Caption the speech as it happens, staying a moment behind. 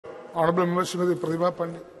Honorable Member Srimati Pratima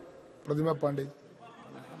Pandey.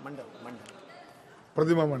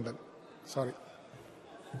 Pratima Mondal. Sorry.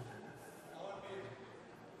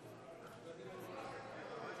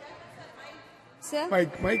 Sir.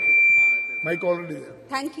 Mike already there.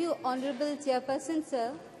 Thank you, Honorable Chairperson,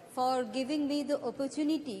 sir, for giving me the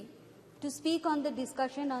opportunity to speak on the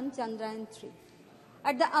discussion on Chandrayaan-3.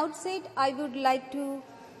 At the outset, I would like to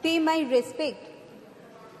pay my respect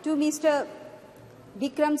to Mr.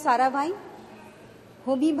 Vikram Sarabhai,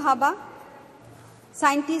 Homi Bhabha,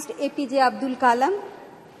 scientist APJ Abdul Kalam,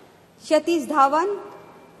 Satish Dhawan,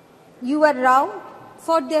 U.R. Rao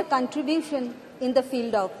for their contribution in the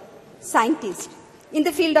field of science.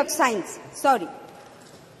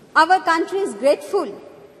 Our country is grateful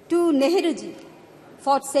to Nehruji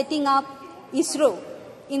for setting up ISRO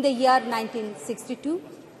in the year 1962,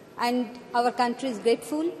 and our country is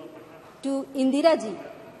grateful to Indiraji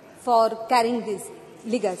for carrying this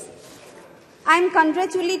legacy. I am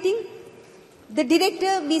congratulating the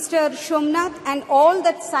director, Mr. Somnath, and all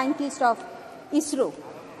the scientists of ISRO,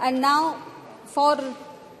 and now for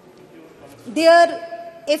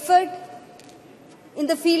their effort in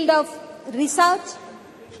the field of research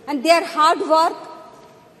and their hard work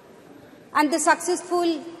and the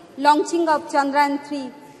successful launching of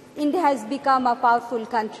Chandrayaan-3, India has become a powerful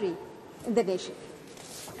country in the nation.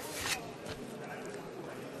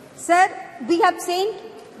 Sir, we have sent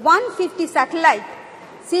 150 satellites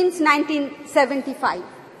since 1975.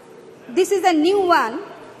 This is a new one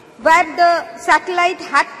where the satellite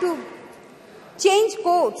had to change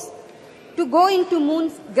course to go into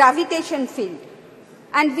Moon's gravitation field.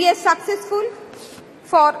 And we are successful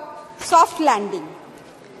for soft landing.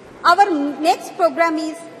 Our next program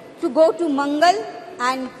is to go to Mondal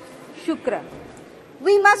and Shukra.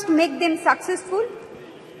 We must make them successful.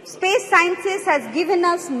 Space sciences has given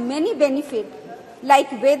us many benefits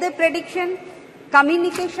like weather prediction,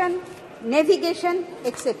 communication, navigation,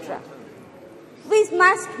 etc. We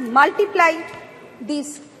must multiply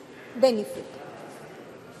this benefit.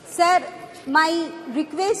 Sir, my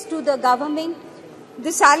request to the government,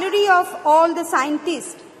 the salary of all the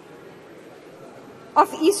scientists of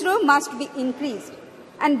ISRO must be increased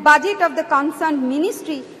and budget of the concerned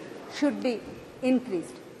ministry should be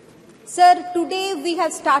increased. Sir, today we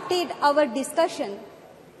have started our discussion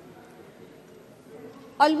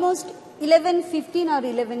almost 11:15 or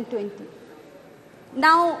 11:20.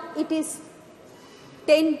 Now it is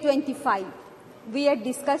 10:25. We are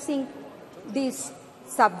discussing this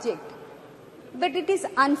subject. But it is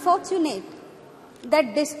unfortunate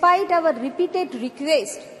that despite our repeated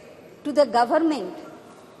request to the government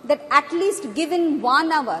that at least given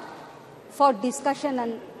 1 hour for discussion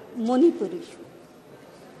on Manipur issue,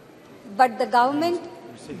 but the government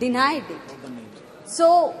denied it.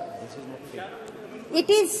 So it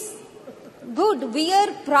is good. We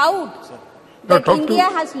are proud that India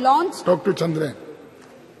has launched. Talk to Chandrayaan.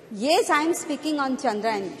 Yes, I am speaking on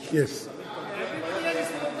Chandrayaan. Yes. Everybody has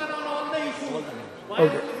spoken on all the issues. Why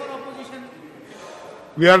Okay. only for opposition?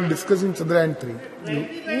 We are discussing Chandrayaan-3.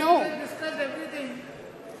 Everybody No. has discussed everything.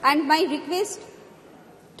 And my request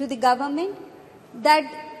to the government that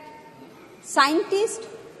scientists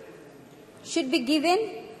should be given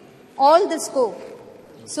all the scope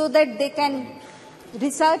so that they can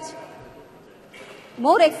research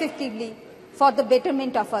more effectively for the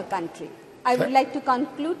betterment of our country. I would like to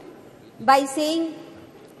conclude by saying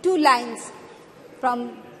 2 lines from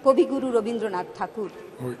Kavi Guru Rabindranath Thakur.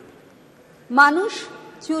 Manush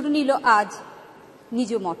churnilo aaj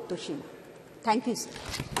nijo mottoshima. Thank you, sir.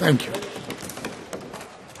 Thank you.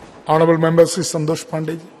 Honorable Member Sri Santosh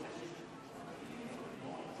Pandey.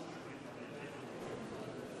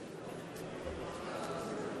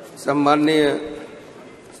 सम्माननीय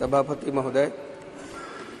सभापति महोदय,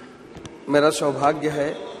 मेरा सौभाग्य है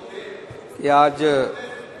कि आज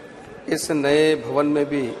इस नए भवन में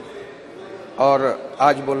भी और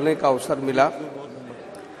आज बोलने का अवसर मिला।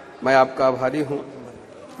 मैं आपका आभारी हूं।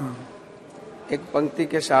 एक पंक्ति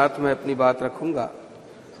के साथ मैं अपनी बात रखूंगा।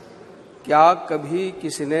 क्या कभी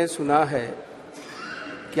किसी ने सुना है,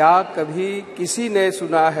 क्या कभी किसी ने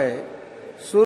सुना है